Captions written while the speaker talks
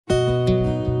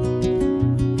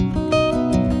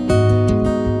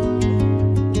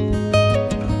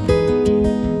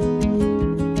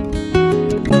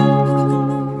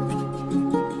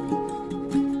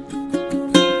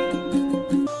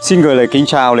Xin gửi lời kính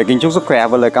chào, lời kính chúc sức khỏe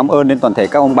và lời cảm ơn đến toàn thể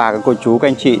các ông bà, các cô chú, các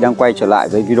anh chị đang quay trở lại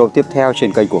với video tiếp theo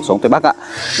trên kênh Cuộc Sống Tây Bắc ạ.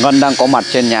 Ngân đang có mặt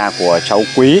trên nhà của cháu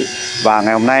Quý và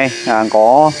ngày hôm nay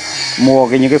có mua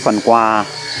những cái phần quà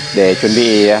để chuẩn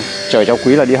bị chờ cháu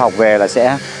Quý là đi học về là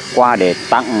sẽ qua để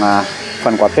tặng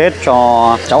phần quà Tết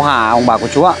cho cháu Hà, ông bà cô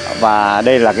chú ạ. Và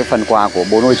đây là cái phần quà của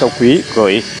bố nuôi cháu Quý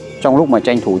gửi. Trong lúc mà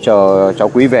tranh thủ chờ cháu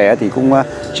Quý về thì cũng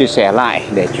chia sẻ lại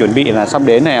để chuẩn bị là sắp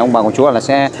đến này ông bà cô chú là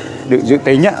sẽ được dự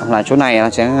tính là chỗ này là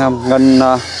sẽ Ngân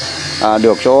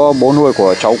được chỗ bố nuôi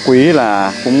của cháu Quý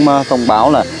là cũng thông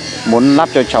báo là muốn lắp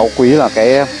cho cháu Quý là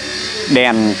cái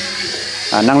đèn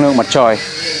năng lượng mặt trời,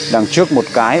 đằng trước một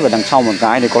cái và đằng sau một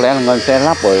cái, thì có lẽ là Ngân sẽ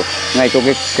lắp ở ngay chỗ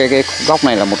cái góc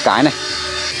này là một cái này,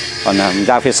 còn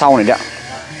ra phía sau này đấy ạ.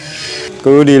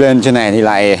 Cứ đi lên trên này thì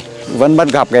lại vẫn bắt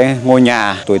gặp cái ngôi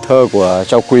nhà tuổi thơ của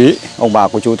cháu Quý. Ông bà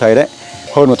cô chú thấy đấy,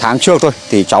 hơn một tháng trước thôi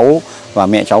thì cháu và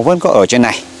mẹ cháu vẫn có ở trên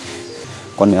này.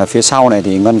 Còn ở phía sau này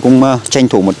thì Ngân cũng tranh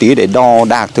thủ một tí để đo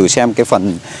đạc thử xem cái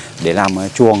phần để làm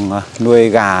chuồng nuôi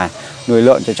gà, nuôi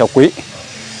lợn cho cháu Quý.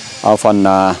 Ở phần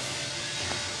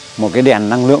một cái đèn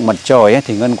năng lượng mặt trời ấy,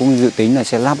 thì Ngân cũng dự tính là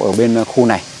sẽ lắp ở bên khu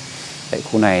này. Đấy,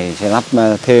 khu này sẽ lắp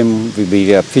thêm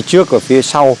vì phía trước và phía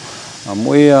sau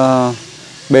mỗi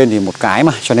bên thì một cái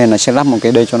mà, cho nên là sẽ lắp một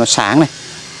cái đây cho nó sáng này.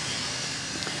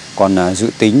 Còn dự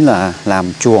tính là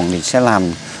làm chuồng thì sẽ làm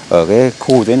ở cái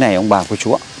khu dưới này ông bà cô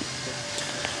chú ạ.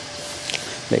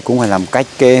 Đấy cũng phải làm cách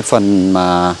cái phần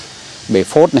mà bể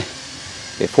phốt này,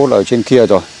 bể phốt ở trên kia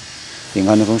rồi thì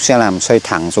Ngân cũng sẽ làm xây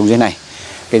thẳng xuống dưới này.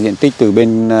 Cái diện tích từ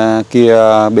bên kia,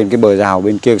 bên cái bờ rào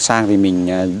bên kia sang thì mình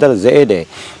rất là dễ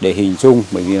để hình dung,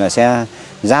 bởi vì là sẽ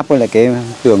giáp với lại cái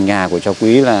tường nhà của cháu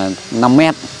Quý là 5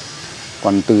 mét.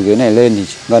 Còn từ dưới này lên thì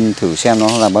Ngân thử xem nó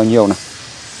là bao nhiêu nào.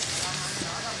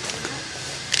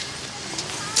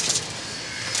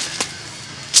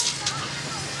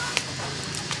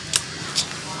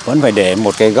 Vẫn phải để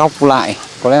một cái góc lại,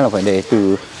 có lẽ là phải để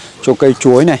từ chỗ cây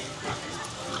chuối này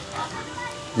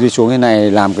đi xuống cái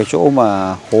này làm cái chỗ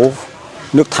mà hố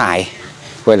nước thải.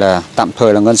 Vậy là tạm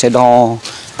thời là Ngân sẽ đo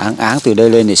áng từ đây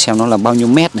lên để xem nó là bao nhiêu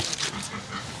mét này.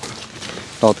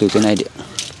 Đo từ cái này Điện.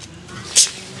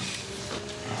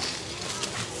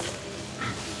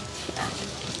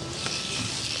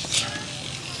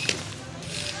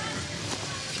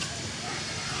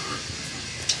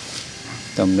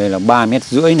 Tầm đây là 3,5 mét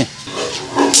này.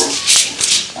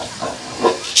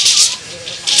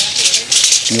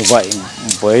 Như vậy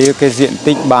với cái diện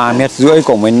tích 3,5 mét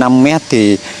cộng với 5 mét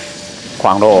thì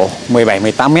khoảng độ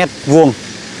 17-18 mét vuông.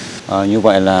 Như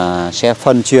vậy là sẽ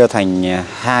phân chia thành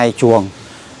 2 chuồng,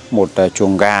 một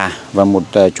chuồng gà và một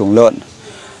chuồng lợn.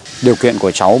 Điều kiện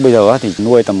của cháu bây giờ thì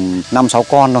nuôi tầm 5-6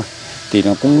 con thôi thì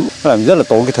nó cũng là rất là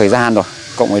tốn cái thời gian rồi.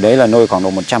 Cộng với đấy là nuôi khoảng độ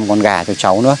 100 con gà cho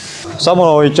cháu nữa. Sau một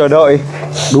hồi chờ đợi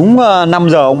đúng 5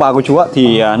 giờ ông bà cô chú ạ,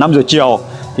 thì 5 giờ chiều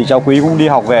thì cháu Quý cũng đi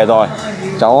học về rồi.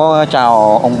 Cháu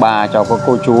chào ông bà, chào các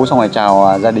cô chú, xong rồi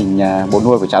chào gia đình bố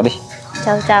nuôi của cháu đi.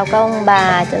 Cháu chào các ông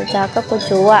bà, cháu chào các cô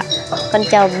chú ạ. Con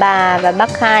chào bà và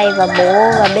bác Hai và bố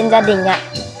và bên gia đình ạ.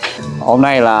 Hôm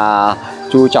nay là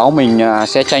chú cháu mình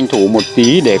sẽ tranh thủ một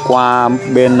tí để qua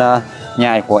bên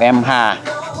nhà của em Hà.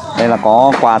 Đây là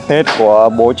có quà Tết của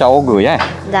bố cháu gửi ấy.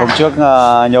 Dạ. Hôm trước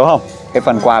nhớ không? Cái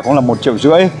phần quà cũng là 1,5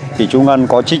 triệu thì chú Ngân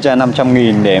có trích ra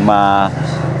 500.000 để mà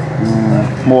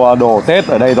mua đồ Tết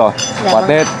ở đây rồi. Dạ, quà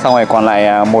Tết, xong rồi còn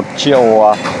lại 1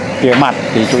 triệu tiền mặt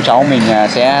thì chú cháu mình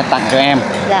sẽ tặng cho em.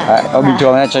 Dạ. Đấy, bình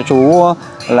thường cho chú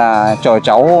là chờ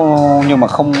cháu nhưng mà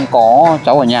không có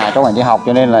cháu ở nhà, cháu phải đi học,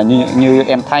 cho nên là như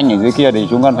em Thanh ở dưới kia thì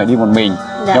chú Ngân phải đi một mình.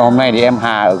 Dạ. Nhưng hôm nay thì em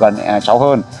Hà ở gần cháu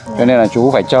hơn, cho nên là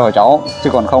chú phải chờ cháu, chứ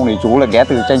còn không thì chú là ghé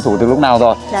tranh thủ từ lúc nào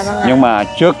rồi. Dạ, vâng ạ. Nhưng mà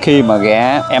trước khi mà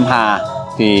ghé em Hà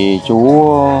thì chú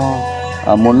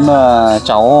muốn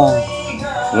cháu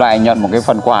lại nhận một cái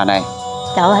phần quà này.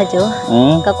 Cháu hả chú?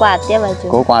 Có quà tiếp hả chú?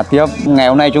 Có quà tiếp. Ngày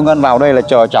hôm nay chú Ngân vào đây là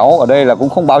chờ cháu ở đây là cũng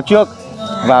không báo trước.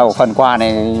 Vào phần quà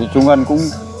này chú Ngân cũng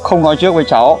không nói trước với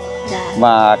cháu. Dạ.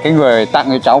 Và cái người tặng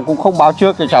cho cháu cũng không báo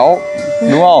trước cho cháu,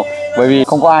 đúng không? Bởi vì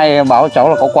không có ai báo cho cháu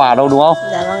là có quà đâu, đúng không?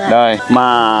 Dạ, vâng ạ. Đây,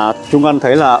 mà chú Ngân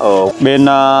thấy là ở bên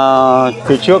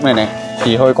phía trước này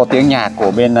thì hơi có tiếng nhạc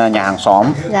của bên nhà hàng xóm.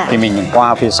 Dạ. Thì mình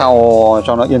qua phía sau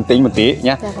cho nó yên tĩnh một tí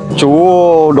nhé. Dạ, vâng. Chú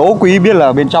đố Quý biết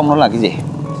là bên trong nó là cái gì?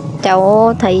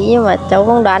 Cháu thấy nhưng mà cháu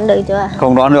không đoán được chú ạ.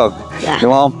 Không đoán được. Dạ.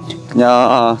 Đúng không?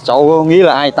 Cháu nghĩ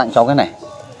là ai tặng cháu cái này?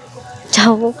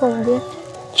 Cháu cũng không biết.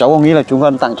 Cháu có nghĩ là chú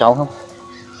Ngân tặng cháu không?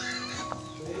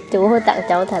 Chú tặng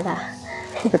cháu thật à?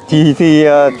 Thì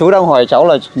chú đang hỏi cháu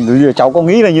là cháu có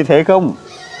nghĩ là như thế không?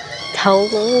 Cháu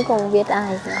cũng không biết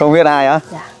ai nữa. Không biết ai á?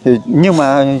 Dạ. Nhưng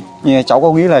mà cháu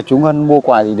có nghĩ là chú Ngân mua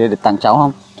quà gì để tặng cháu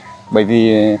không? Bởi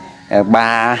vì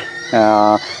bà,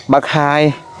 bác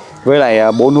hai với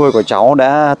lại bố nuôi của cháu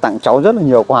đã tặng cháu rất là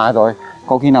nhiều quà rồi.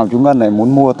 Có khi nào chú Ngân này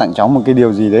muốn mua tặng cháu một cái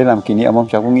điều gì đấy làm kỷ niệm không?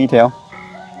 Cháu có nghĩ thế không?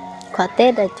 Quà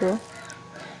Tết rồi chú.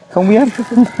 Không biết.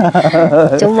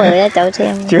 Chú mở cho cháu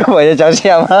xem. Chú mở cho cháu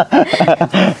xem.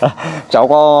 Cháu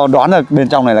có đoán được bên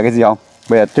trong này là cái gì không?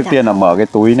 Bây giờ trước tiên là mở cái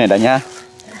túi này đã nhá.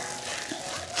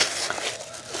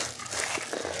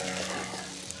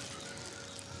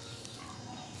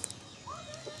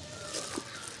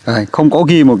 Không có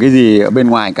ghi một cái gì ở bên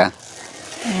ngoài cả.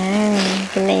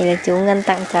 Cái này là chú Ngân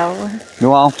tặng cháu.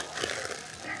 Đúng không?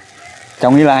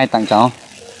 Cháu nghĩ là ai tặng cháu?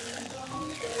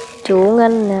 Chú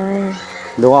Ngân này.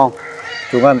 Đúng không?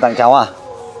 Chú Ngân tặng cháu à?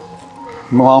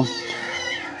 Đúng không?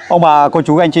 Ông bà, cô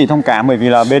chú, anh chị thông cảm bởi vì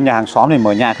là bên nhà hàng xóm này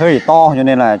mở nhạc hơi to, cho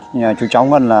nên là chú cháu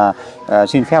Ngân là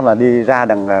xin phép là đi ra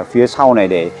đằng phía sau này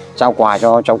để trao quà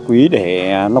cho cháu Quý,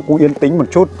 để nó cũng yên tĩnh một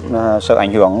chút, sợ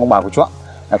ảnh hưởng ông bà của chú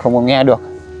ạ, không có nghe được.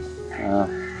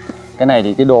 Cái này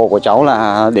thì cái đồ của cháu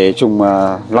là để dùng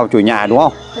lau chùi nhà đúng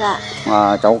không?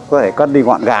 Dạ. Cháu có thể cất đi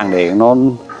gọn gàng để nó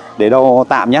để đâu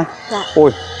tạm nhá. Dạ.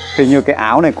 Ôi, hình như cái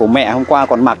áo này của mẹ hôm qua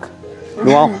còn mặc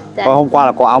đúng không? Dạ. Hôm qua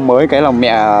là có áo mới, cái là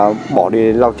mẹ bỏ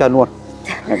đi lau chân luôn.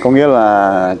 Có nghĩa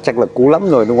là chắc là cú lắm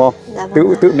rồi đúng không? Dạ,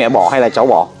 vâng. Tự mẹ bỏ hay là cháu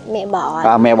bỏ? Mẹ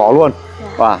bỏ. Mẹ bỏ luôn.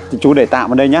 Dạ. Thì chú để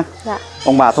tạm ở đây nhá. Dạ.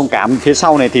 Ông bà thông cảm, phía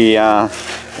sau này thì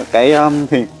cái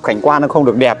cảnh quan nó không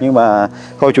được đẹp, nhưng mà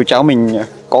thôi chú cháu mình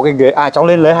có cái ghế. Cháu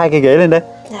lên lấy 2 cái ghế lên đây.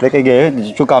 Dạ. Lấy cái ghế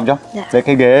chú cầm cho. Dạ. Lấy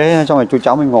cái ghế trong này chú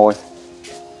cháu mình ngồi.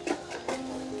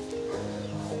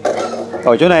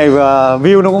 Ở chỗ này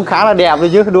view nó cũng khá là đẹp đấy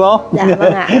chứ đúng không? Dạ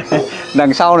vâng ạ.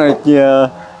 Đằng sau này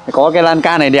có cái lan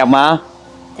can này đẹp mà.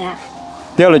 Dạ.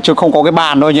 Tiếc là chưa không có cái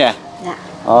bàn thôi nhỉ.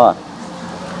 Dạ.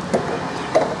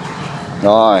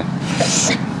 Rồi.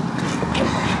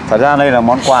 Thật ra đây là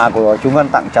món quà của chú Ngân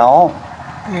tặng cháu.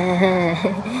 Dạ.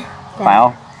 Phải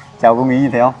không? Cháu có nghĩ như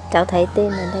thế không? Cháu thấy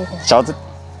tên ở đây rồi. Cháu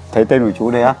thấy tên của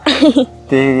chú đây á?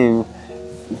 Thì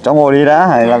cháu ngồi đi đã,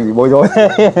 hay làm gì bối rối.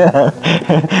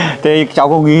 Thế cháu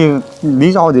có nghĩ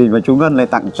lý do gì mà chú Ngân lại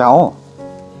tặng cháu?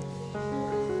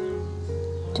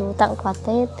 Chú tặng quà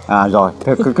Tết. Rồi,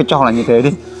 thế cứ cho là như thế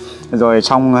đi. Rồi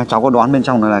xong cháu có đoán bên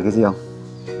trong là cái gì không?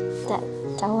 Dạ,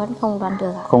 cháu vẫn không đoán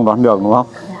được ạ. Không đoán được đúng không?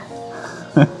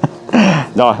 Dạ.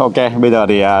 Rồi, ok, bây giờ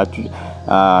thì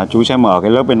chú sẽ mở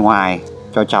cái lớp bên ngoài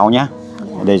cho cháu nhé.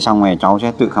 Dạ. Để xong rồi cháu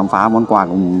sẽ tự khám phá món quà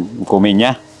của mình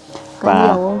nhé. Có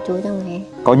nhiều không chú trong này?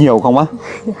 Có nhiều không á?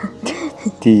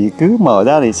 Thì cứ mở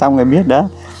ra thì xong rồi biết đó.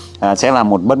 Sẽ là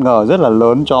một bất ngờ rất là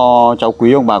lớn cho cháu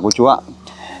Quý, ông bà của chú ạ.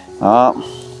 Đó.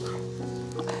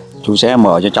 Chú sẽ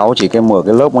mở cho cháu chỉ mở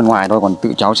cái lớp bên ngoài thôi, còn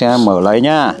tự cháu sẽ mở lấy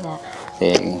nhá. Dạ.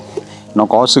 Để nó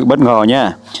có sự bất ngờ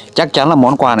nhá. Chắc chắn là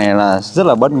món quà này là rất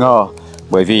là bất ngờ,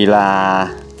 bởi vì là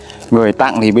người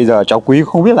tặng thì bây giờ cháu Quý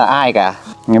không biết là ai cả.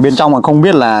 Bên trong mà không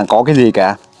biết là có cái gì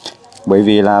cả, bởi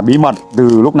vì là bí mật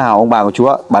từ lúc nào ông bà của chú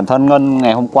ạ. Bản thân Ngân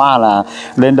ngày hôm qua là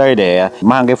lên đây để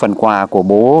mang cái phần quà của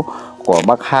bố, của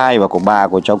bác hai và của bà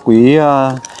của cháu Quý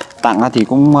tặng thì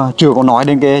cũng chưa có nói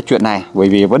đến cái chuyện này, bởi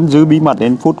vì vẫn giữ bí mật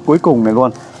đến phút cuối cùng này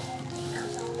luôn.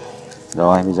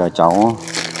 Rồi bây giờ cháu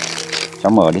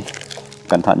mở đi,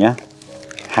 cẩn thận nhé,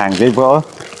 hàng dễ vỡ.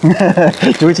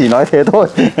 Chú chỉ nói thế thôi.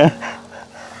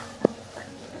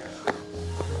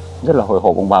 Rất là hồi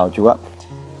hộp ông bà của chú ạ.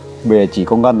 Bây giờ chỉ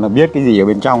có Ngân là biết cái gì ở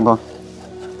bên trong thôi.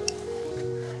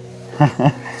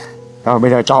 Rồi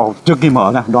bây giờ cho trước khi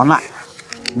mở ra đoán lại.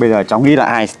 Bây giờ cháu nghĩ là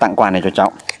ai tặng quà này cho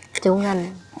cháu? Chú Ngân.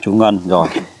 Chú Ngân rồi.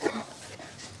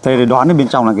 Thế thì đoán đến bên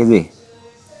trong là cái gì?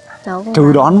 Cháu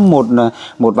thử đoán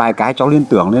một vài cái cháu liên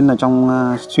tưởng đến là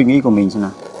trong suy nghĩ của mình xem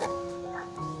nào.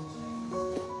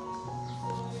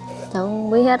 Cháu không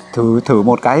biết hết. Thử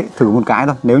một cái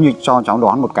thôi. Nếu như cho cháu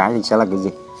đoán một cái thì sẽ là cái gì?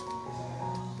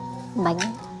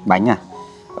 Bánh à?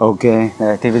 Ok,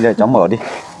 thế bây giờ cháu mở đi.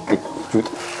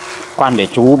 Khoan để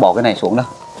chú bỏ cái này xuống đâu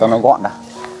cho nó gọn đã.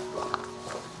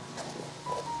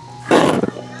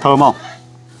 Thơm không?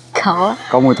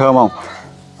 Có mùi thơm không?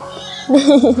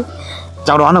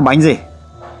 Cháu đoán là bánh gì?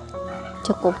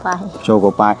 Choco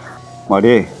pie. Mở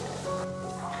đi.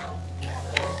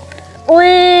 Ui,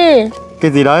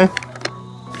 cái gì đấy?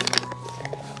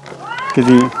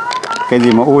 Cái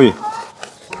gì mà ui?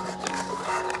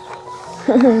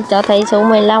 cháu thấy số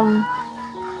 15.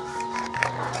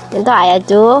 Điện thoại à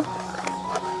chú?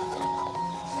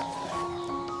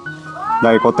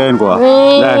 Đây có tên của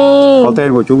đây, có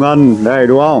tên của chú Ngân đây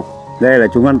đúng không? Đây là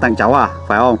chú Ngân tặng cháu à,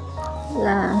 phải không?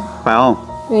 Là. Phải không?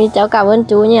 Cháu cảm ơn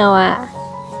chú nhiều ạ.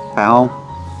 Phải không?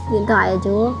 Điện thoại à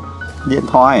chú? Điện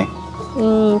thoại.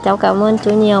 Cháu cảm ơn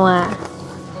chú nhiều ạ.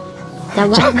 Chào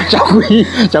bác.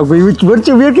 Cháu Quý vẫn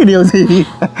chưa biết cái điều gì.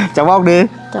 Cháu bóc đi.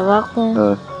 Chào bác.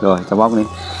 Rồi cháu bóc đi.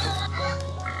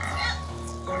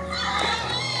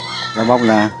 Cháu bóc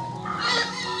là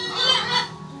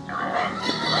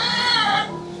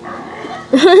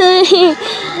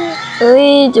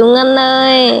Ui chú Ngân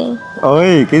ơi.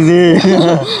 ơi cái gì?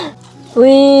 Ui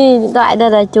điện thoại đây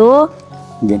là chú.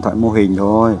 Điện thoại mô hình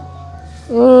thôi.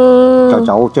 Cho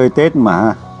cháu chơi Tết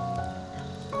mà.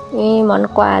 Ui, món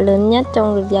quà lớn nhất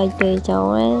trong việc dành tùy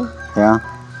cháu ấy. Thế à?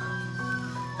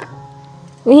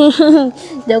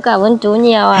 Cháu cảm ơn chú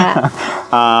nhiều ạ.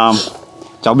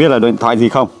 Cháu biết là điện thoại gì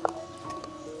không?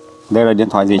 Đây là điện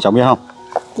thoại gì cháu biết không?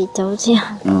 Thì cháu chưa.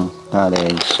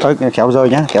 Để kéo rơi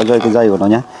nhá, kéo rơi cái dây của nó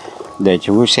nhá, để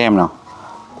chú xem nào.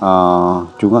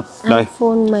 Chú ơi, đây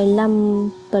iPhone 15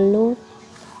 Plus.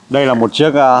 đây là một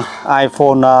chiếc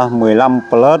iPhone 15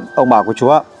 Plus ông bà của chú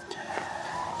ạ.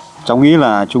 Cháu nghĩ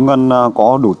là chú Ngân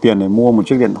có đủ tiền để mua một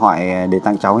chiếc điện thoại để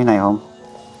tặng cháu như này không?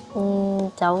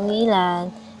 Cháu nghĩ là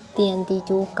tiền thì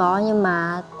chú có nhưng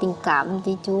mà tình cảm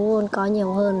thì chú có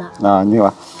nhiều hơn ạ. Nhưng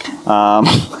mà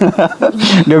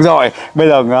được rồi, bây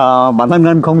giờ bản thân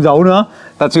Ngân không giấu nữa.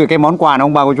 Thật sự cái món quà này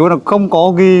ông bà của chú là không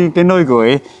có ghi cái nơi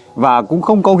gửi và cũng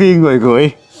không có ghi người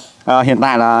gửi. Hiện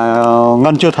tại là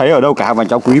Ngân chưa thấy ở đâu cả và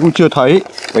cháu Quý cũng chưa thấy,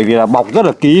 bởi vì là bọc rất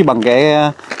là kỹ bằng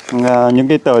cái những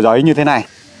cái tờ giấy như thế này.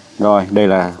 Rồi đây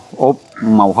là ốp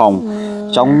màu hồng.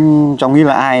 Cháu nghĩ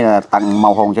là ai là tặng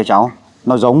màu hồng cho cháu?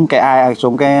 Nó giống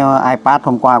cái iPad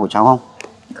hôm qua của cháu không?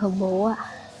 Không bố ạ.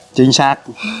 Chính xác.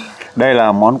 Đây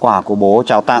là món quà của bố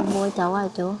cháu tặng. Bố cháu à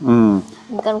chú?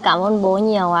 Con cảm ơn bố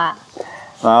nhiều ạ.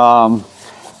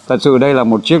 Thật sự đây là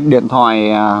một chiếc điện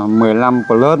thoại 15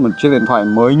 Plus, một chiếc điện thoại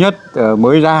mới nhất,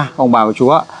 mới ra ông bà của chú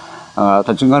ạ.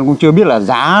 Thật sự Ngân cũng chưa biết là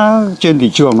giá trên thị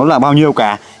trường nó là bao nhiêu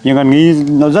cả, nhưng Ngân nghĩ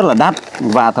nó rất là đắt.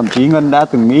 Và thậm chí Ngân đã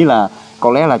từng nghĩ là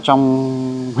có lẽ là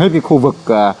trong hết cái khu vực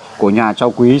của nhà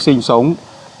cháu Quý sinh sống,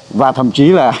 và thậm chí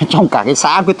là trong cả cái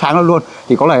xã Quyết Thắng đó luôn,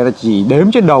 thì có lẽ là chỉ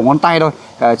đếm trên đầu ngón tay thôi.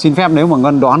 Xin phép nếu mà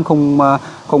Ngân đoán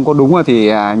không có đúng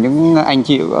thì những anh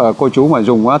chị cô chú mà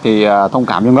dùng thì thông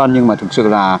cảm cho Ngân, nhưng mà thực sự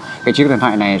là cái chiếc điện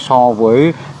thoại này so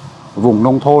với vùng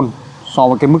nông thôn, so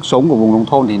với cái mức sống của vùng nông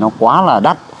thôn thì nó quá là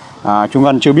đắt. Chú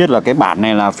Ngân chưa biết là cái bản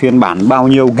này là phiên bản bao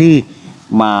nhiêu ghi,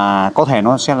 mà có thể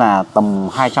nó sẽ là tầm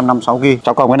 256 ghi.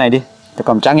 Cháu cầm cái này đi, cháu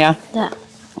cầm chắc nhá. Dạ.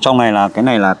 Trong này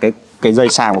là cái dây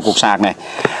sạc và cục sạc này.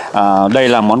 Đây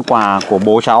là món quà của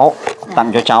bố cháu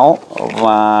tặng cho cháu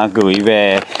và gửi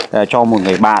về cho một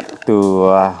người bạn từ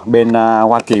bên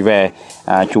Hoa Kỳ về.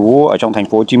 Chú ở trong thành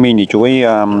phố Hồ Chí Minh thì chú ấy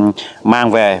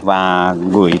mang về và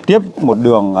gửi tiếp một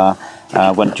đường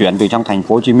vận chuyển từ trong thành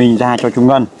phố Hồ Chí Minh ra cho chú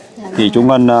Ngân. Thì chú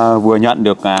Ngân vừa nhận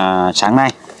được sáng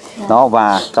nay. Đó,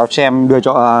 và cháu xem đưa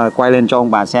cho quay lên cho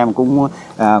ông bà xem cũng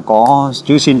có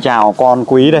chữ xin chào con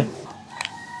Quý đây.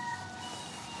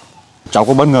 Cháu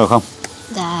có bất ngờ không?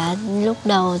 Dạ, lúc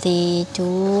đầu thì chú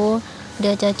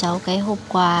đưa cho cháu cái hộp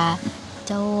quà.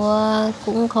 Cháu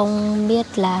cũng không biết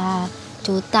là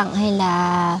chú tặng hay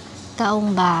là các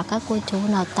ông bà, các cô chú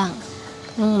nào tặng.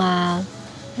 Nhưng mà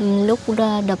lúc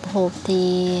đập hộp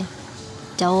thì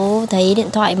cháu thấy điện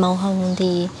thoại màu hồng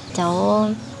thì cháu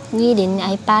nghĩ đến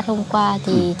iPad hôm qua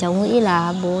thì cháu nghĩ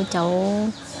là bố cháu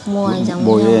mua giống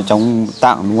bố cháu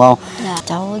tặng đúng không? Dạ,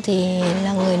 cháu thì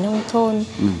là người nông thôn.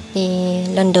 Thì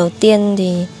lần đầu tiên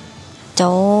thì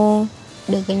cháu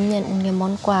được nhận cái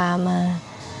món quà mà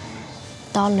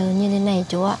to lớn như thế này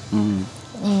chú ạ.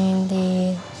 Thì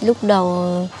lúc đầu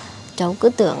cháu cứ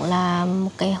tưởng là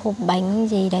một cái hộp bánh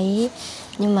gì đấy,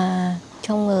 nhưng mà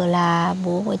không ngờ là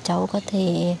bố của cháu có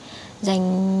thể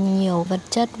dành nhiều vật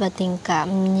chất và tình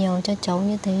cảm nhiều cho cháu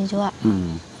như thế chú ạ.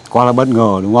 Quá là bất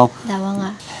ngờ đúng không? Dạ vâng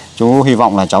ạ. Chú hy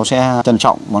vọng là cháu sẽ trân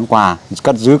trọng món quà,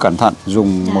 cất giữ cẩn thận,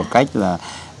 dùng một cách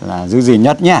là giữ gìn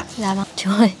nhất nhá. Dạ vâng chú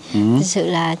ơi. Thực sự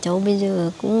là cháu bây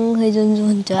giờ cũng hơi run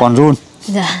run chú ạ. Còn run?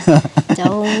 Dạ.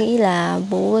 Cháu nghĩ là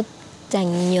bố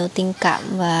dành nhiều tình cảm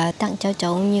và tặng cho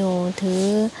cháu nhiều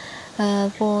thứ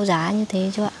vô giá như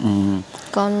thế chú ạ.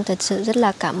 Con thật sự rất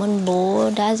là cảm ơn bố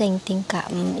đã dành tình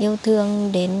cảm yêu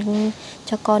thương đến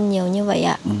cho con nhiều như vậy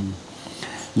ạ.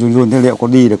 Run thế liệu có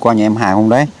đi được qua nhà em Hà không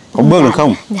đấy? Có bước được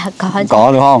không? Dạ có.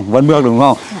 Có được không? Vẫn bước được đúng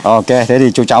không? Dạ. Ok, thế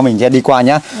thì chú cháu mình sẽ đi qua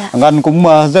nhá. Dạ. Ngân cũng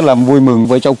rất là vui mừng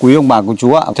với cháu Quý ông bà của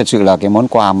chú ạ. Thật sự là cái món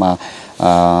quà mà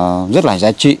rất là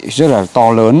giá trị, rất là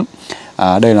to lớn.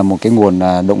 Đây là một cái nguồn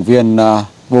động viên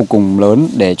vô cùng lớn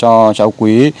để cho cháu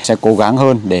Quý sẽ cố gắng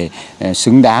hơn để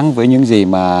xứng đáng với những gì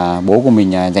mà bố của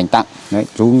mình dành tặng. Đấy,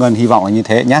 chú Ngân hy vọng là như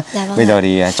thế nhá. Dạ, vâng. Bây giờ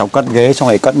thì cháu cất ghế xong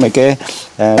rồi cất mấy cái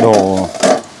đồ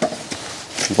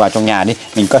vào trong nhà đi,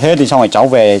 mình cất hết đi xong rồi cháu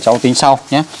về cháu tính sau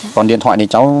nhé. Còn điện thoại thì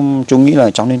chú nghĩ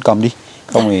là cháu nên cầm đi,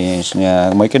 Không thì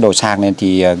mấy cái đồ sạc này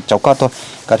thì cháu cất thôi.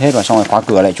 Cất hết vào xong rồi khóa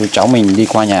cửa lại, chú cháu mình đi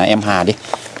qua nhà em Hà đi.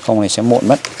 Không thì sẽ muộn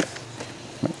mất.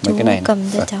 Mấy cái này cầm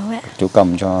cho cháu ạ. Chú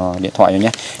cầm cho điện thoại cho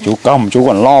nhé. Chú cầm, chú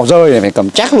còn lo rơi này, phải cầm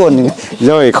chắc luôn.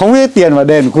 Rơi không hết tiền mà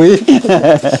đền quý.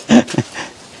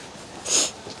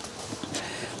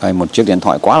 Đây, một chiếc điện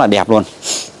thoại quá là đẹp luôn.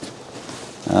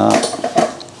 Đó.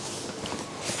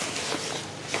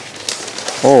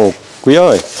 Ồ, Quý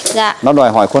ơi. Dạ. Nó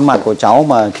đòi hỏi khuôn mặt của cháu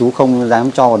mà chú không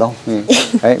dám cho vào đâu.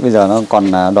 Đấy, bây giờ nó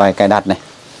còn đòi cài đặt này.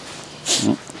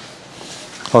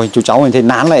 Thôi chú cháu mình thì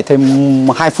nán lại thêm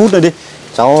 2 phút nữa đi.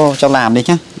 Cháu làm đi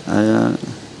nhé.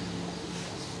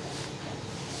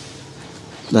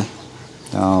 Đây.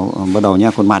 Bắt đầu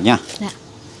nha, khuôn mặt nhá. Dạ.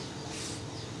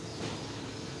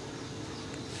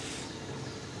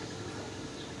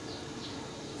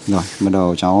 Rồi, bắt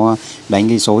đầu cháu đánh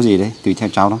cái số gì đấy, tùy theo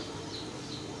cháu đó.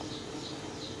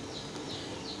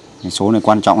 Cái số này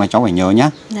quan trọng là cháu phải nhớ nhá.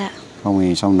 Dạ. Không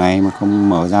thì sau này mà không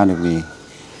mở ra được thì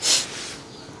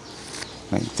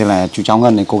đấy, thế là chú cháu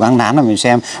Ngân này cố gắng nán là mình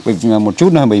xem một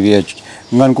chút nữa, bởi vì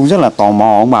Ngân cũng rất là tò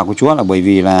mò ông bà của chú, là bởi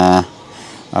vì là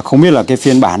không biết là cái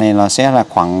phiên bản này là sẽ là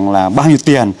khoảng là bao nhiêu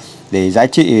tiền để giá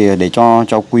trị để cho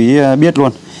cháu Quý biết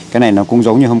luôn. Cái này nó cũng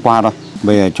giống như hôm qua thôi.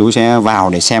 Bây giờ chú sẽ vào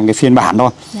để xem cái phiên bản thôi.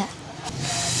 Dạ.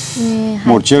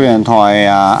 Một chiếc điện thoại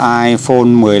iPhone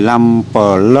 15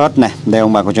 Plus này, đây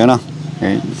ông bà có nhớ không?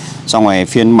 Đấy. Xong rồi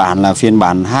phiên bản là phiên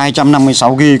bản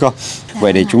 256GB cơ.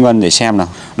 Vậy để chú Ngân để xem nào.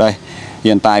 Đây,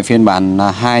 hiện tại phiên bản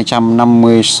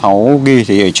 256GB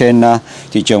thì ở trên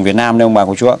thị trường Việt Nam đây ông bà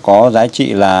cô chú ạ, có giá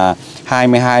trị là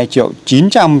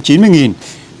 22.990.000.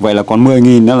 Vậy là còn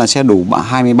 10.000 nữa là sẽ đủ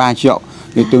 23 triệu.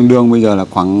 Thì tương đương bây giờ là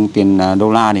khoảng tiền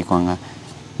đô la thì khoảng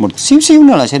một xíu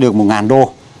nữa là sẽ được 1.000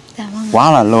 đô.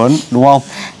 Quá là lớn đúng không?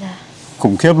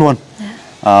 Khủng khiếp luôn.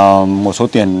 Một số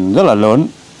tiền rất là lớn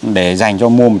để dành cho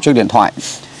mua một chiếc điện thoại.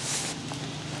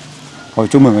 Thôi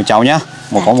chúc mừng các cháu nhé.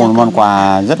 Có một món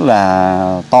quà rất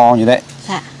là to như đấy.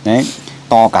 Đấy,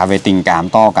 to cả về tình cảm,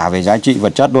 to cả về giá trị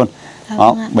vật chất luôn.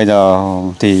 Đó, bây giờ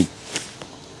thì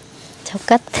cháu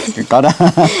cất. Có đó.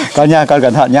 Có nha, con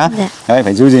cẩn thận nhá. Đấy,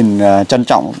 phải giữ gìn trân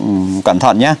trọng, cẩn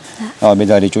thận nhá. Rồi bây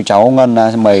giờ thì chú cháu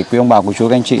Ngân mời quý ông bà của chú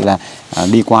các anh chị là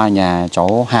đi qua nhà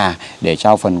cháu Hà để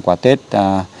trao phần quà Tết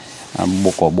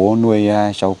của bố nuôi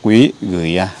cháu Quý,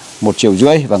 gửi 1,5 triệu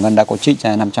và Ngân đã có trích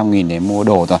ra 500.000 để mua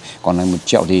đồ rồi. Còn là 1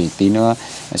 triệu thì tí nữa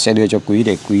sẽ đưa cho Quý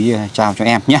để Quý trao cho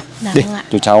em nhé. Đi,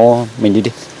 chú cháu mình đi.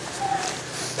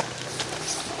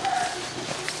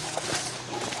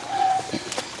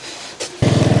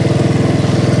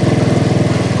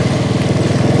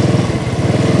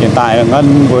 Hiện tại là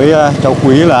Ngân với cháu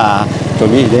Quý là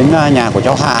chuẩn bị đến nhà của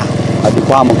cháu Hà, đi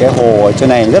qua một cái hồ ở trên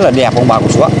này rất là đẹp ông bà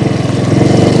của chú ạ.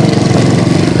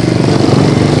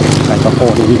 Này, cho hồ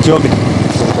thì đi trước đi.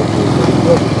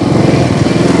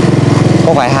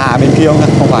 Có phải Hà bên kia không?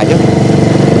 Không phải chứ.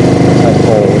 Đây,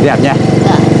 hồ đẹp nha.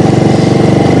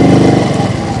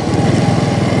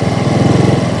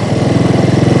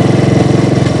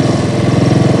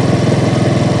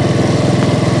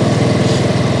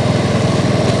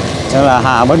 Thế là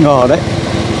Hà bất ngờ đấy.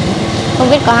 Không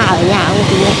biết có Hà ở nhà không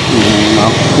chị?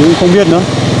 Chú không biết nữa.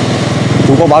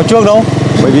 Chú có báo trước đâu.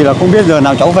 Bởi vì là không biết giờ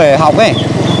nào cháu về học ấy.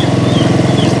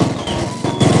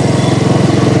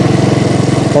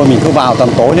 Thôi mình cứ vào tầm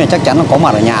tối này chắc chắn là có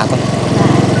mặt ở nhà thôi.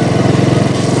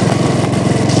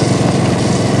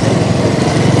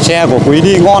 Xe của Quý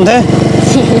đi ngon thế.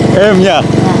 Êm nhỉ.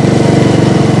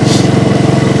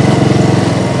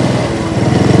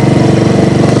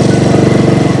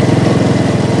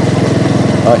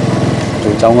 Thôi, chú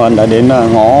cháu Ngân đã đến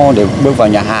ngõ để bước vào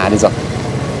nhà Hà đi rồi.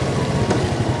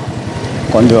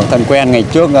 Con đường thân quen, ngày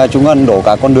trước chú Ngân đổ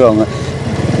cả con đường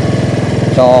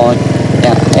cho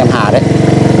em Hà đấy.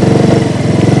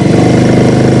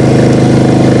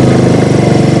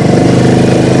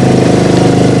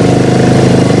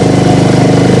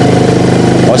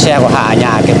 Có xe của Hà ở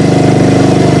nhà kìa.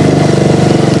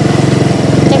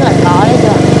 Chắc là có đấy chưa?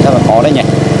 Chắc là có đấy nhỉ.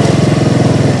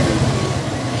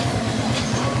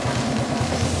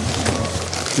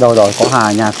 Đâu rồi, có Hà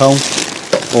ở nhà không?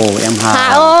 Ồ, em Hà. Hà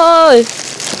ơi!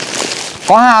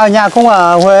 Có Hà ở nhà không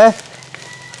à Huế?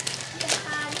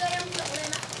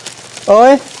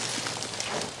 Ơi!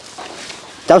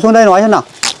 Cháu xuống đây nói thế nào.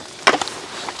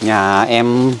 Nhà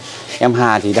em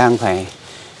Hà thì đang phải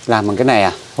làm bằng cái này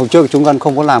à? Hôm trước chúng con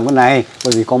không có làm cái này,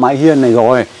 bởi vì có mái hiên này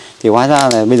rồi. Thì hóa ra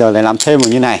là bây giờ lại làm thêm một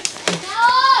như này.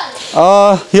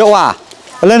 Hiệu à?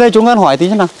 Lên đây chúng con hỏi tí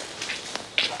thế nào.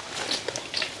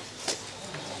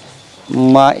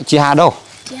 Mà chị Hà đâu?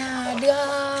 Chị Hà đưa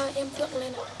em Phượng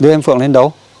lên ạ. Đưa em Phượng lên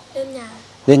đâu? Lên nhà.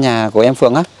 Lên nhà của em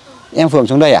Phượng á? Em Phượng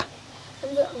xuống đây à?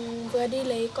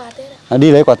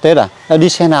 Đi lấy quà Tết à? Đi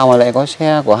xe nào mà lại có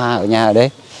xe của Hà ở nhà ở đây?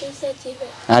 Đi xe chị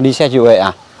vậy. Đi xe chị Huệ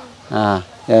à?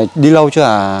 Đi lâu chưa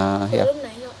à? Từ lúc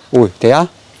nãy rồi. Ui, thế á?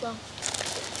 Vâng.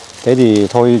 Thế thì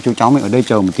thôi chú cháu mình ở đây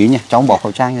chờ một tí nhỉ. Cháu bỏ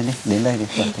khẩu trang ra đi, đến đây đi.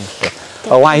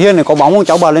 Ở ngoài hiên này có bóng không?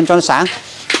 Cháu bật lên cho nó sáng.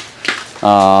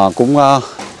 Cũng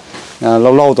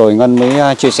lâu lâu rồi Ngân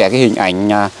mới chia sẻ cái hình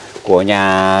ảnh của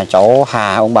nhà cháu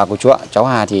Hà, ông bà cô chú ạ. Cháu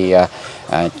Hà thì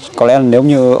có lẽ là nếu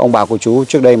như ông bà cô chú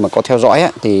trước đây mà có theo dõi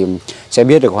thì sẽ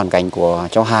biết được hoàn cảnh của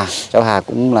cháu Hà. Cháu Hà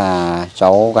cũng là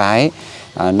cháu gái,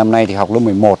 năm nay thì học lớp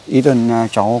 11, ít hơn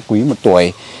cháu Quý 1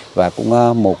 tuổi và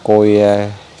cũng mồ côi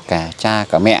cả cha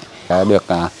cả mẹ. Được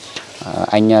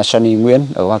anh Sৰীষ্টNG Nguyễn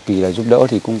ở Hoa Kỳ là giúp đỡ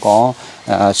thì cũng có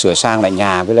sửa sang lại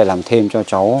nhà với lại làm thêm cho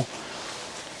cháu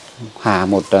Hà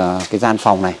một cái gian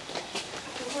phòng này.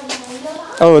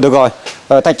 Được rồi.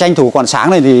 Tranh thủ còn sáng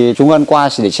này thì chúng Ngân qua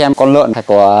để xem con lợn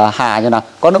của Hà như nào.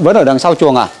 Con vẫn ở đằng sau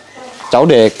chuồng à? Cháu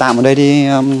để tạm ở đây đi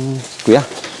Quý à.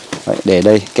 Đấy, để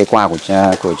đây cái quà của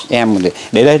chị em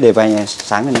để đây để vài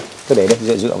sáng này, cứ để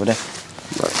đây dựa vào đây.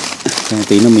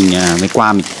 Tí nữa mình mới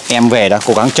qua em về đã,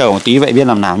 cố gắng chờ một tí vậy biết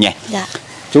làm nào nhỉ. Dạ.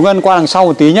 Chúng Ngân qua đằng sau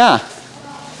một tí nhá.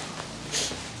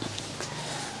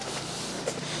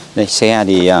 Đây xe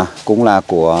thì cũng là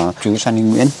của chú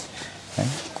Sৰীষ্টNG Nguyễn. Đấy,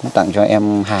 cũng tặng cho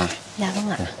em Hà. Dạ vâng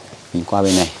ạ. Mình qua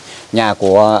bên này. Nhà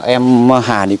của em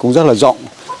Hà thì cũng rất là rộng.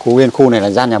 Khu này là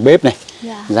gian nhà bếp này.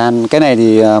 Dạ. Gian cái này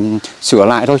thì sửa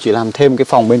lại thôi, chỉ làm thêm cái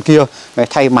phòng bên kia,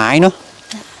 thay mái nữa.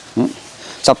 Dạ.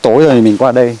 Sắp tối rồi thì mình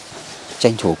qua đây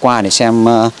tranh thủ qua để xem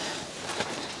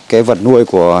cái vật nuôi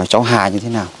của cháu Hà như thế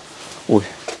nào. Ui,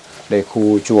 đây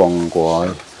khu chuồng của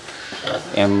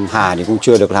em Hà thì cũng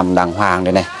chưa được làm đàng hoàng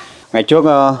đây này. Ngày trước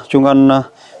chú Ngân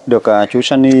được chú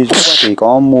Sৰীষ্টNG giúp thì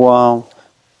có mua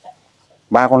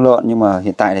 3 con lợn, nhưng mà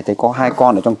hiện tại thì thấy có 2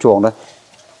 con ở trong chuồng đây.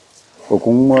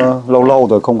 Cũng lâu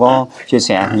rồi không có chia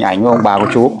sẻ hình ảnh với ông bà của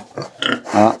chú.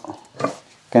 Đó.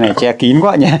 Cái này che kín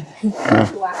quá nhỉ.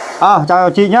 Chào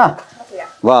chị nhá.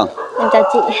 Vâng. Em chào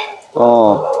chị.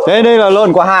 Thế đây là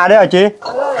lợn của Hà đấy hả chị?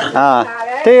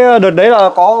 Thế đợt đấy là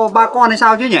có 3 con hay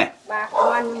sao chứ nhỉ? 3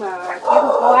 con nhưng mà chết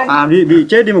 1 con. Bị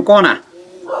chết đi 1 con à?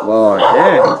 Rồi,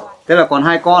 thế là còn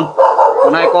 2 con.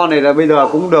 Còn 2 con này là bây giờ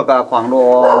cũng được khoảng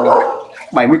độ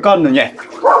 70 cân rồi nhỉ?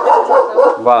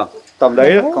 Vâng, tầm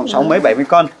đấy còn 60 mấy 70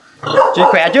 cân. Chị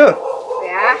khỏe chứ?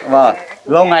 Khỏe. Vâng,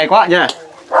 lâu ngày quá nhỉ?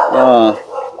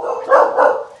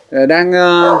 Đang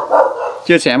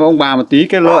chia sẻ với ông bà một tí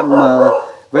cái lợn mà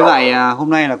với lại hôm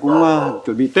nay là cũng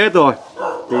chuẩn bị Tết rồi.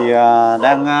 Thì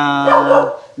đang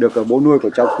được bố nuôi của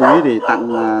cháu Quý thì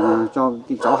tặng cho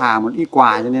cháu Hà một ít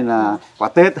quà, cho nên là quà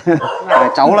Tết.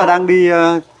 Cháu là đang đi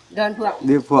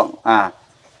đi Phượng.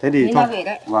 Thế thì thôi.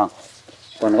 Vâng.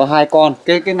 Còn có 2 con.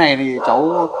 Cái này thì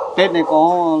cháu Tết này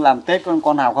có làm Tết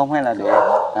con nào không hay là để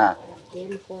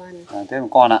thêm một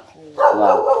con ạ.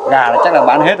 Vâng. Gà là chắc là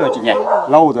bán hết rồi chị nhỉ?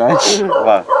 Lâu rồi đấy.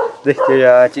 Vâng. Thì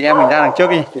chị em mình ra đằng trước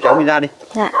đi, chú cháu mình ra đi.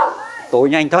 Dạ. Tối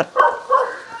nhanh thật.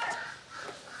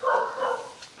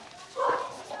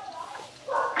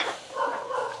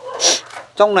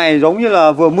 Trong này giống như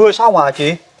là vừa mưa xong à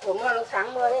chị? Đúng là lúc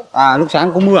sáng mưa đấy. Lúc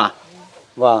sáng có mưa à?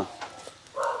 Vâng.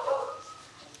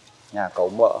 Nhà cậu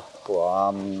mợ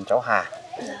của cháu Hà.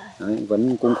 Đấy,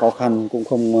 vẫn cũng khó khăn, cũng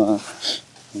không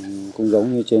cũng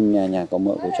giống như trên nhà cậu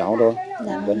mợ của cháu thôi.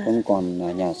 Vẫn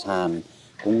còn nhà sàn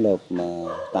cũng lợp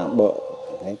tạm bợ.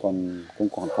 Đấy, cũng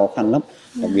còn khó khăn lắm.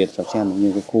 Đặc biệt là xem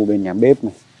như cái khu bên nhà bếp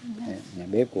này. Đấy, nhà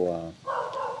bếp của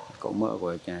cậu mợ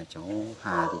của nhà cháu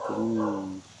Hà thì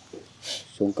cũng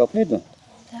xuống cấp hết rồi.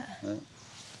 Đấy.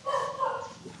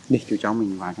 Đi chú cháu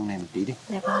mình vào trong này một tí đi.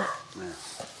 Dạ vâng ạ.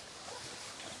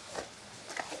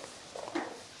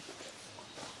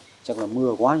 Chắc là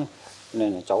mưa quá nhá,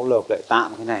 nên là cháu lợp lại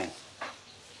tạm cái này.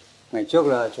 Ngày trước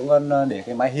là chúng Ngân để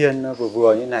cái mái hiên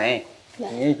vừa như này.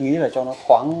 Nghĩ là cho nó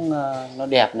thoáng, nó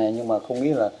đẹp này, nhưng mà không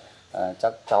nghĩ là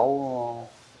chắc cháu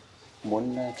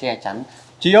muốn che chắn.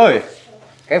 Chị ơi,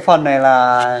 cái phần này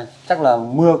là chắc là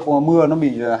mưa nó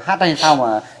bị hắt hay sao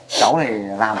mà cháu này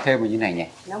làm thêm như này nhỉ?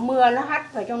 Nó mưa nó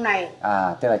hắt vào trong này.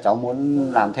 Thế là cháu muốn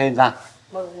làm thêm ra.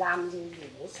 Làm thì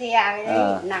để xe cái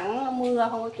đấy, nắng mưa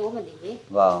không có chỗ mà để.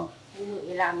 Vâng.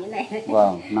 Người làm như này đấy.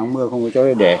 Vâng, nắng mưa không có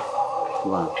chỗ để.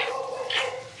 Vâng.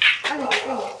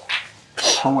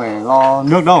 Không phải lo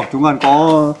nước đâu, chúng Ngân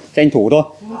có tranh thủ thôi.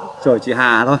 Chờ chị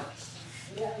Hà thôi.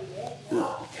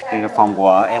 Đây là phòng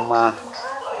của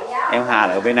em Hà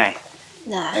ở bên này.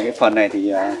 Dạ. Cái phần này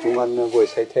thì chúng Ngân vừa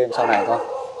xây thêm sau này thôi.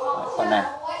 Phần này.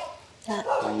 Dạ.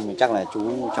 Nhưng mà chắc là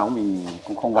cháu mình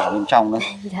cũng không vào bên trong đâu.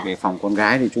 Dạ. Về phòng con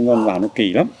gái thì chú Ngân vào nó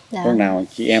kỳ lắm. Dạ. Lúc nào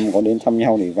chị em có đến thăm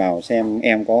nhau để vào xem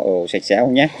em có ở sạch sẽ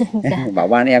không nhé. Dạ. Bảo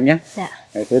ban em nhé. Dạ.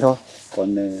 Thế thôi.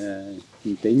 Còn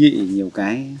tế nhị nhiều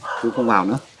cái chú không vào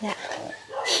nữa. Dạ.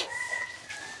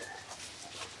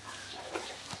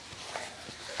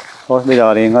 Thôi bây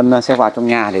giờ thì Ngân sẽ vào trong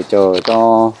nhà để chờ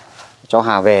cho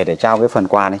Hà về để trao cái phần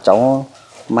quà này. Cháu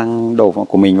mang đồ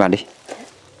của mình vào đi.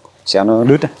 Xéo nó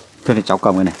đứt này. Thôi thì cháu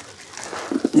cầm cái này.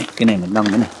 Cái này mình nâng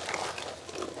cái này.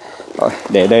 Rồi,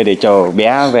 để đây để chờ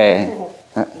bé về.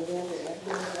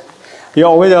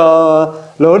 Hiệu bây giờ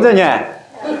lớn rồi nhỉ.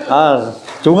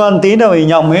 Chú Ngân tí nữa thì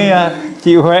nhầm với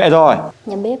chị Huệ rồi.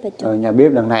 Nhà bếp ở chỗ. Nhà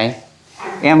bếp đằng này.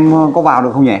 Em có vào được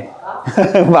không nhỉ?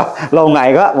 Vào lâu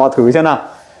ngày quá, vào thử xem nào.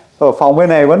 Ở phòng bên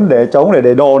này vẫn để trống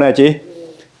để đồ này chị.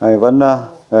 Rồi vẫn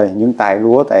những tài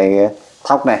lúa, tài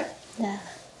thóc này. Dạ.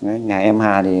 Đấy, nhà em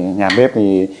Hà thì nhà bếp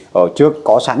thì ở trước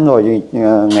có sẵn rồi,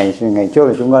 ngày trước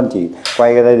thì chúng Ngân chỉ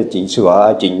quay cái đây để chỉnh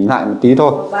sửa chỉnh lại một tí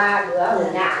thôi.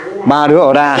 Ba đứa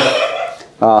ở đa.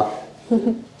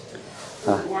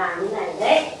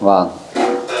 Vâng.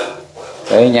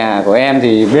 Đấy, nhà của em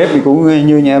thì bếp thì cũng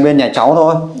như bên nhà cháu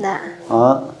thôi. Dạ.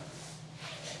 Đó.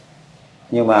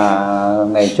 Nhưng mà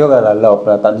ngày trước là lợp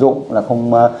là tận dụng, là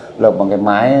không lợp bằng cái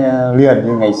mái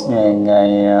liền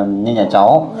như nhà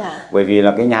cháu. Dạ. Bởi vì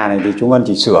là cái nhà này thì chú Ngân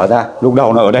chỉ sửa ra. Lúc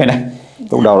đầu nó ở đây này,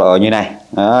 lúc đầu là ở như này.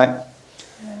 Đấy.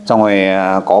 Xong rồi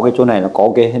có cái chỗ này là có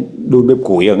cái đun bếp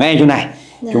củi ở ngay chỗ này.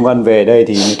 Chú Ngân về đây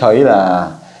thì mới thấy là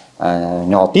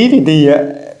nhỏ tí ấy.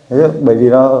 Bởi vì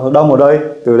nó đông ở đây,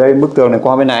 từ đây bức tường này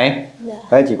qua bên này.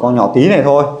 Đấy, chỉ có nhỏ tí này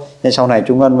thôi. Nên sau này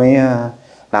chú Ngân mới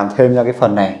làm thêm ra cái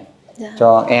phần này. Dạ.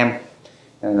 Cho em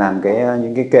làm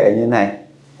những cái kệ như thế này.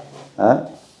 Đó.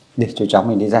 Để cho cháu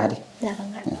mình đi ra đi. Dạ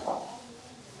vâng ạ.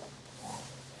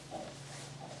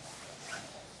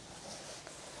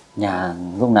 Nhà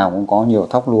lúc nào cũng có nhiều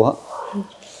thóc lúa.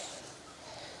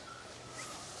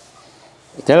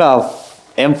 Thế là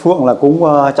em Phượng là cũng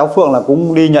cháu Phượng là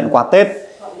cũng đi nhận quà Tết.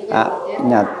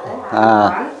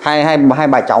 Hai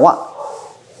bà cháu ạ.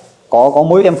 Có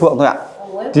mỗi em Phượng thôi ạ.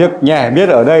 Tiếc nhỉ, biết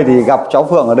ở đây thì gặp cháu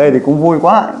Phượng ở đây thì cũng vui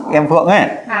quá, em Phượng ấy.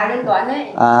 Hà lên Tuấn ấy.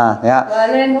 Thế ạ. Vừa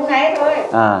lên lúc nãy thôi.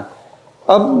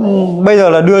 Bây giờ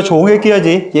là đưa xuống cái kia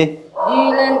gì chị?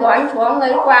 Đi lên Tuấn xuống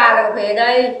lấy quà là về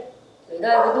đây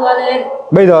mới đưa lên.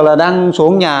 Bây giờ là đang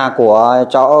xuống nhà của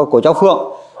cháu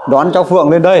Phượng, đón cháu Phượng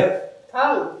lên đây.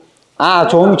 Không.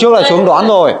 Xuống trước là xuống đón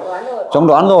rồi. Xuống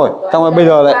đón rồi. Xong rồi bây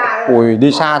giờ lại ui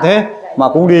đi xa thế mà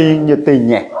cũng đi nhiệt tình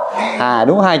nhỉ.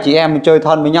 Đúng hai chị em chơi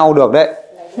thân với nhau được đấy.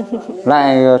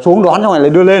 Lại xuống đón xong rồi lại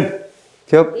đưa lên.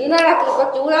 Thiếp. Tí nữa là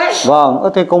có chú đấy.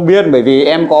 Vâng, thế không biết bởi vì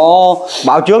em có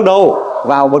báo trước đâu,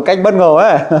 vào một cách bất ngờ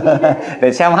ấy.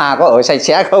 Để xem Hà có ở sạch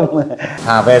sẽ không.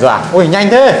 Hà về rồi à? Ui nhanh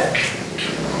thế.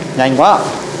 Nhanh quá.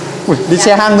 Ui, đi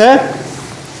xe hăng thế.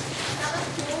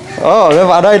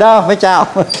 Vào đây đâu, mới chào.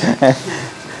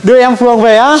 Đưa em Phương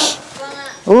về á? Vâng ạ.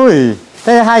 Ui,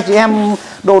 thế hai chị em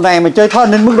đồ này mà chơi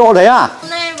thân đến mức độ đấy à? Hôm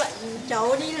nay bọn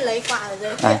cháu đi lấy quà ở dưới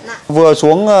huyện ạ. Vừa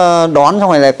xuống đón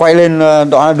xong rồi lại quay lên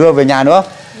đưa về nhà nữa.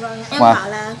 Vâng, em bảo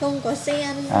là không có xe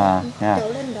cháu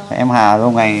lên đó. Em Hà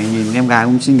lâu ngày nhìn em gái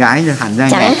cũng xinh gái hẳn ra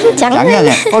Trắng, nhỉ? Trắng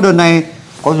nhỉ? Có đợt này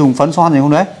có dùng phấn son gì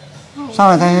không đấy? Sao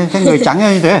lại thấy người trắng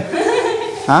như thế?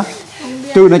 Hả?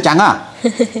 Tự nó trắng à?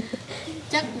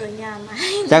 Chắc ở nhà máy.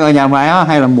 Chắc ở nhà máy á,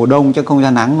 hay là mùa đông chứ không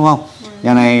ra nắng đúng không?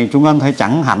 Nhà này chúng Ngân thấy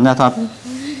trắng hẳn ra thật.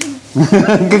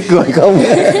 Cái cười không?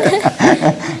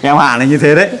 Em Hà là như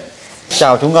thế đấy.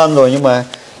 Chào chúng Ngân rồi nhưng mà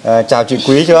chào chị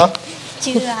Quý chưa?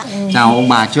 Chưa ạ. Chào ông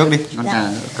bà trước đi.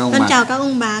 Con chào các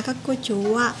ông bà, các cô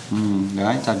chú ạ.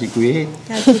 Đấy, chào chị Quý.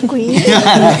 Chào chị Quý.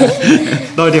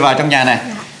 Tôi thì vào trong nhà này.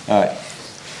 Rồi.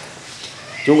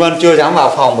 Chúng Ngân chưa dám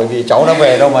vào phòng bởi vì cháu đã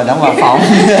về đâu mà dám vào phòng.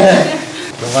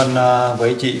 Chúng Ngân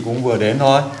với chị cũng vừa đến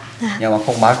thôi. Nhưng mà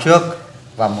không báo trước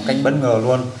và một cách bất ngờ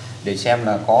luôn để xem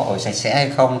là có ở sạch sẽ hay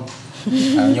không.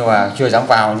 Nhưng mà chưa dám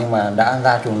vào nhưng mà đã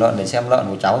ra chuồng lợn để xem lợn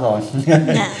của cháu rồi.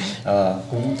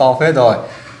 Cũng to phết rồi.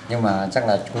 Nhưng mà chắc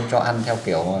là cũng cho ăn theo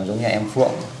kiểu giống như em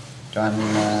Phượng, cho ăn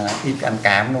ít ăn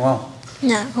cám đúng không?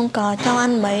 Dạ, không có cho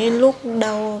ăn mấy lúc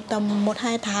đầu tầm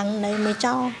 1-2 tháng đấy mới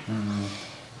cho.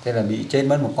 Thế là bị chết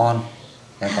mất một con,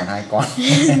 còn 2 con.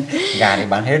 Gà thì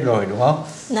bán hết rồi đúng không?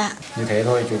 Dạ. Như thế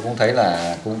thôi, chú cũng thấy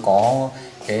là cũng có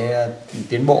cái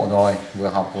tiến bộ rồi, vừa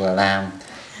học vừa làm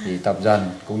thì tập dần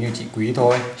cũng như chị Quý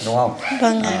thôi đúng không?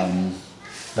 Vâng.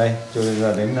 Đây, cho bây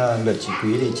giờ đến lượt chị Quý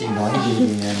thì chị nói gì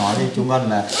thì nói với chú Ngân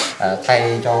là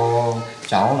thay cho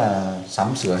cháu là sắm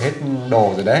sửa hết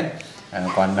đồ rồi đấy.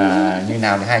 Còn như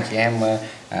nào thì hai chị em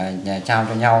trao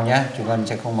cho nhau nhé. Chú Ngân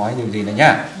sẽ không nói điều gì nữa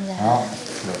nhá. Đó.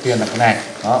 đầu tiên là cái này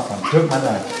đó, còn trước mắt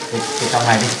là cái trong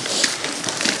này đi.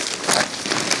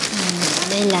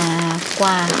 Đây là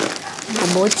quà của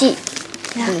bố chị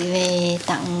gửi về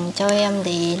tặng cho em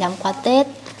để làm quà Tết,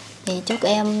 để chúc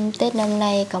em Tết năm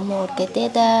nay có một cái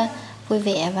Tết vui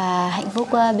vẻ và hạnh phúc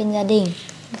bên gia đình.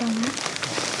 Vâng.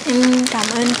 Em cảm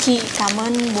ơn chị, cảm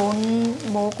ơn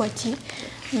bố của chị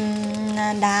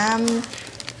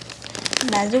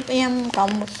đã giúp em có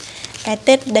một cái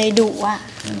Tết đầy đủ ạ.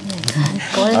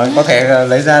 Có thể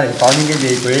lấy ra để có những cái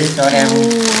gì quý cho em.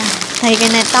 Thấy cái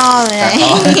này to rồi đấy.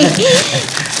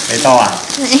 Cái to à?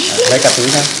 Lấy cả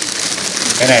túi nhá.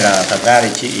 Cái này là thật ra thì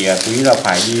chị quý là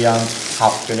phải đi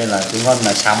học, cho nên là chú Ngân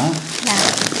là sắm.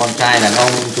 Con trai là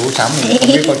ông chú sắm thì không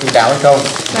biết có chú đáo hay không.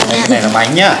 Cái này là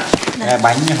bánh nhá.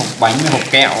 Bánh hộp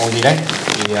kẹo gì đấy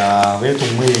thì với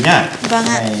thùng mì nhá. Vâng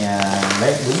ạ. Cái này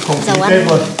đấy đúng không khí Tết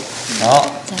luôn. Đó.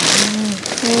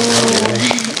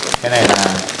 Cái này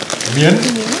là miến.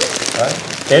 Đấy.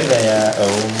 Tết này ở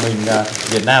mình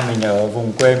Việt Nam, mình ở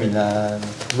vùng quê mình là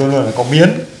luôn luôn là có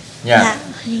miến nhỉ.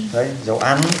 Đấy, dầu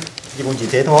ăn chứ không chỉ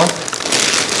thế thôi.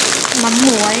 Mắm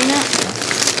muối đó.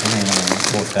 Cái này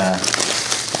là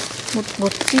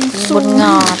bột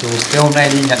ngọt. Cái hôm nay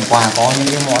đi nhận quà có những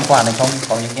cái món quà này không?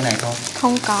 Có những cái này không?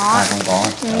 Không có. Không có.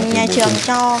 Nhà trường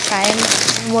cho cái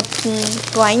một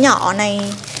gói nhỏ này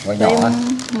với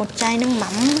một chai nước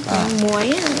mắm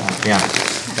muối.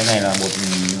 Cái này là bột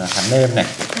hạt nêm này.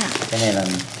 Cái này là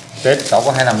Tết cháu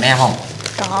có hay làm nem không?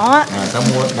 Có.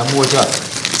 Đã mua chưa?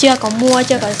 Chưa có mua,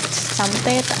 chưa có sắm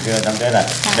Tết ạ. Chưa sắm Tết à?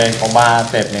 Đây có 3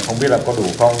 tệp này, không biết là có đủ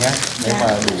không nhé. Nếu mà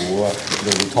đủ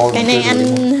thôi. Cái này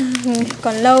ăn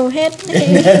còn lâu hết.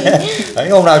 Đấy,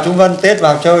 hôm nào chú Ngân Tết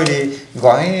vào chơi thì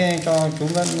gói cho chú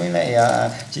Ngân với lại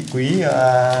chị Quý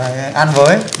ăn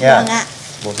với nha. Vâng ạ.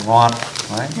 Bột ngọt.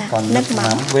 Đấy, còn nước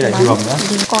mắm với lại đường nữa.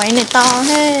 Gói này to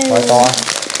thế. Gói to.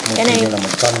 Cái này là 1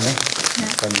 cân đấy.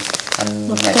 Cân. Ăn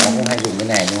ngày cháu cũng hay dùng cái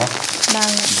này đúng không?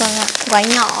 Vâng ạ. Gói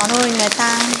nhỏ thôi, người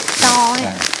ta to ấy.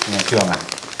 Nhà trường à?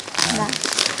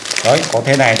 Đấy, có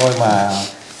thế này thôi mà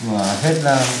hết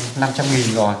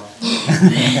 500.000 rồi.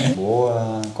 Bố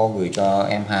có gửi cho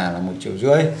em Hà là 1,5 triệu.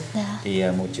 Thì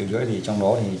 1,5 triệu thì trong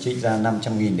đó thì trích ra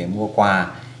 500.000 để mua quà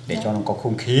để cho nó có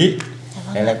không khí.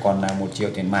 Đây lại còn 1 triệu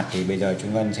tiền mặt thì bây giờ chú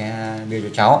Ngân sẽ đưa cho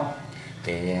cháu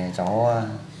để cháu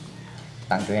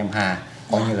tặng cho em Hà,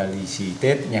 coi như là lì xì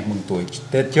Tết, nhạc mừng tuổi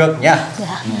Tết trước nhá.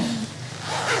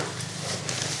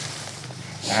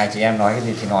 Hai chị em nói cái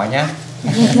gì thì nói nhá.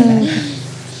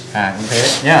 Cũng thế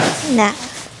nhá.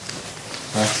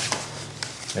 Rồi.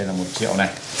 Đây là 1 triệu này.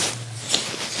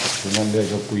 Chú Ngân đưa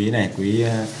cho Quý này, Quý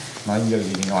nói điều gì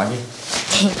thì nói đi.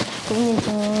 Cũng như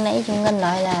nãy chú Ngân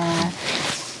nói là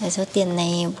số tiền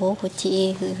này bố của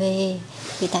chị gửi về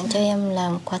gửi tặng cho em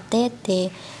làm quà Tết, thì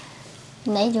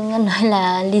nãy chú Ngân nói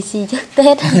là lì xì trước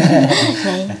Tết.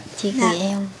 Đấy, chị gửi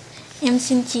em. Em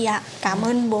xin chị ạ, cảm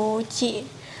ơn bố chị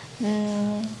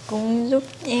cũng giúp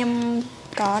em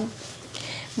có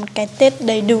một cái Tết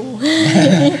đầy đủ.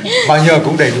 Bao nhiêu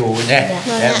cũng đầy đủ nhé.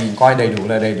 Em mình coi đầy đủ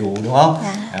là đầy đủ đúng không?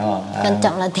 Quan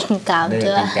trọng là tình cảm. Đây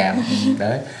là tình cảm.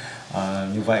 Đấy.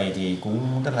 Như vậy thì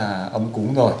cũng rất là ấm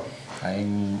cúng rồi.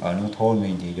 Ở nông thôn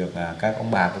mình thì được các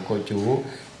ông bà, các cô chú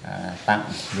tặng,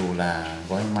 dù là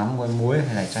gói mắm, gói muối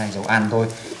hay là chai dầu ăn thôi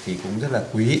thì cũng rất là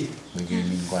quý, bởi vì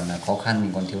mình còn khó khăn,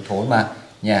 mình còn thiếu thốn mà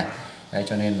nha. Đấy,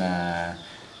 cho nên là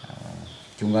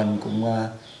chú Ngân cũng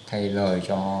thay lời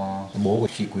cho bố của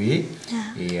chị Quý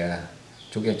thì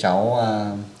chúc cho cháu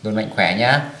luôn mạnh khỏe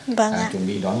nhá. Chuẩn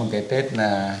bị đón một cái Tết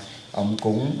là ấm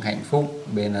cúng, hạnh phúc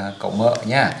bên cậu mợ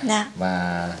nhá.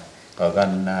 Và ở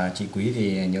gần chị Quý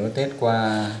thì nhớ Tết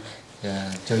qua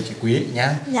chơi chị Quý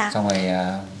nhá. Xong rồi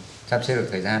sắp xếp được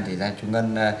thời gian thì ra chú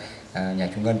Ngân, nhà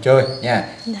chú Ngân chơi nha.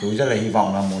 Chú rất là hy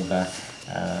vọng là một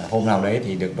hôm nào đấy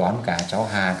thì được đón cả cháu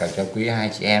Hà, cả cháu Quý, 2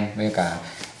 chị em với cả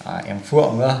em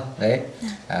Phượng nữa đấy.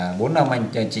 4-5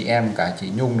 anh chị em, cả chị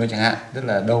Nhung nữa chẳng hạn, rất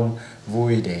là đông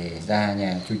vui để ra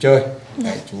nhà chú chơi.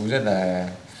 Đấy, chú rất là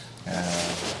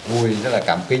vui, rất là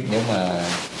cảm kích nếu mà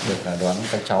được đón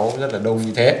các cháu rất là đông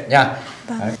như thế nha.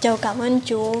 Cháu cảm ơn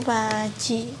chú và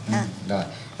chị.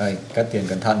 Rồi cất tiền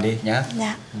cẩn thận đi nhá.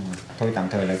 Thôi tạm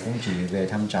thời là cũng chỉ về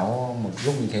thăm cháu một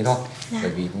lúc như thế thôi,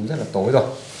 bởi vì cũng rất là tối rồi.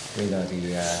 Bây giờ thì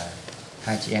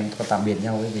hai chị em có tạm biệt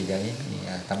nhau cái gì đấy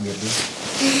thì tạm biệt đi.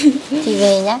 Chị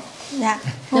về nhá.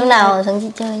 Lúc nào SấNG chị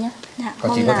chơi nhá.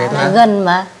 Còn chỉ có thế thôi. Gần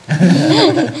mà.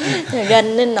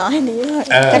 Gần nên nói đi rồi.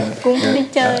 Cũng đi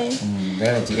chơi.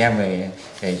 Đấy là chị em về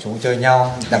để chúng chơi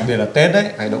nhau, đặc biệt là Tết đấy,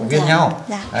 phải động viên nhau.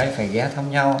 Đấy, phải ghé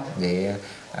thăm nhau để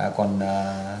còn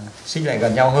xích lại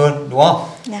gần nhau hơn đúng không?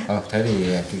 Thế thì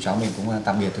chú cháu mình cũng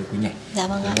tạm biệt thôi Quý nhỉ. Dạ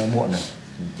vâng ạ. Muộn rồi.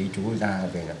 tí chú ra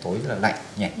về là tối rất là lạnh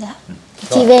nhỉ. Dạ.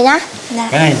 Chị về nhá. Dạ.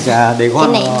 Cái này để gót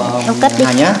Cái này cháu cất đi.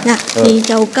 nhá. Dạ, thì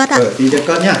cháu cất ạ. Tí cháu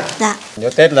cất nhá. Dạ. Nhớ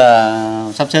Tết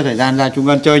là sắp xếp thời gian ra Trung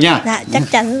Ngân chơi nhá. Dạ, chắc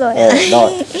chắn rồi ạ.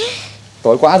 Rồi.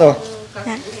 Tối quá rồi.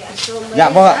 Dạ. Dạ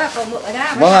vâng ạ.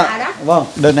 Vâng ạ. Đó. Vâng,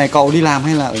 đợt này cậu đi làm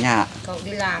hay là ở nhà ạ? Cậu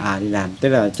đi làm. À đi làm, tức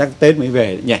là chắc Tết mới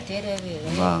về nhỉ? Tết đây về.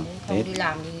 Vâng, Không Tết. đi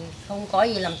làm thì không có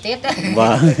gì làm Tết đấy.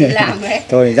 Vâng. Đi làm đấy.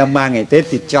 Thôi dăm ba ngày Tết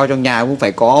thịt treo trong nhà cũng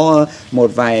phải có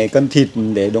một vài cân thịt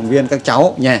để động viên các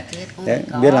cháu nhỉ. Đấy,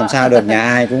 biết làm sao được, nhà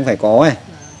ai cũng phải có ấy.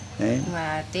 Đấy.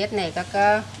 Mà Tết này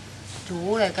các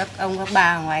chú này, các ông các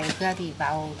bà ngoài kia thì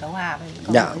vào cháu Hà với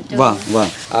cậu Dạ, chơi. vâng, vâng.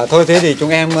 Thôi thế thì chúng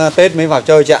em Tết mới vào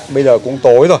chơi chị ạ. Bây giờ cũng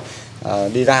tối rồi.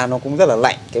 Đi ra nó cũng rất là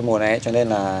lạnh cái mùa này, cho nên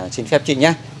là xin phép chị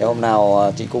nhé. Để hôm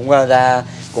nào chị cũng ra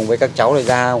cùng với các cháu để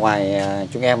ra ngoài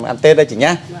chúng em ăn Tết đây chị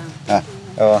nhé.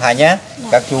 Hai nhé.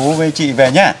 Các chú với chị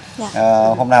về nhá.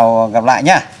 Hôm nào gặp lại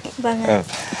nhá. Vâng ạ.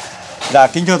 Dạ,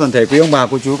 kính thưa toàn thể quý ông bà,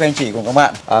 cô chú, các anh chị cùng các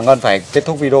bạn. Ngân phải kết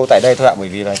thúc video tại đây thôi ạ, bởi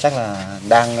vì là chắc là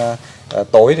đang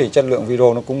tối thì chất lượng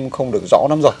video nó cũng không được rõ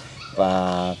lắm rồi.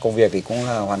 Và công việc thì cũng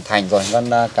hoàn thành rồi.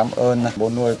 Ngân cảm ơn bố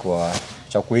nuôi của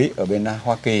cháu Quý ở bên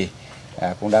Hoa Kỳ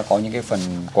cũng đã có những cái phần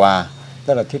quà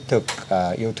rất là thiết thực,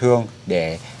 yêu thương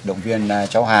để động viên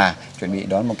cháu Hà chuẩn bị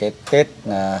đón một cái Tết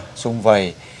sum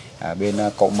vầy bên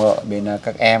cậu mợ, bên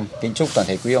các em. Kính chúc toàn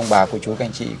thể quý ông bà, cô chú, các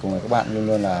anh chị cùng các bạn luôn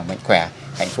luôn là mạnh khỏe,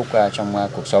 hạnh phúc trong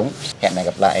cuộc sống. Hẹn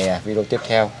gặp lại video tiếp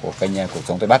theo của kênh Cuộc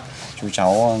Sống Tây Bắc. Chú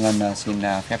cháu Ngân xin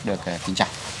phép được kính chào.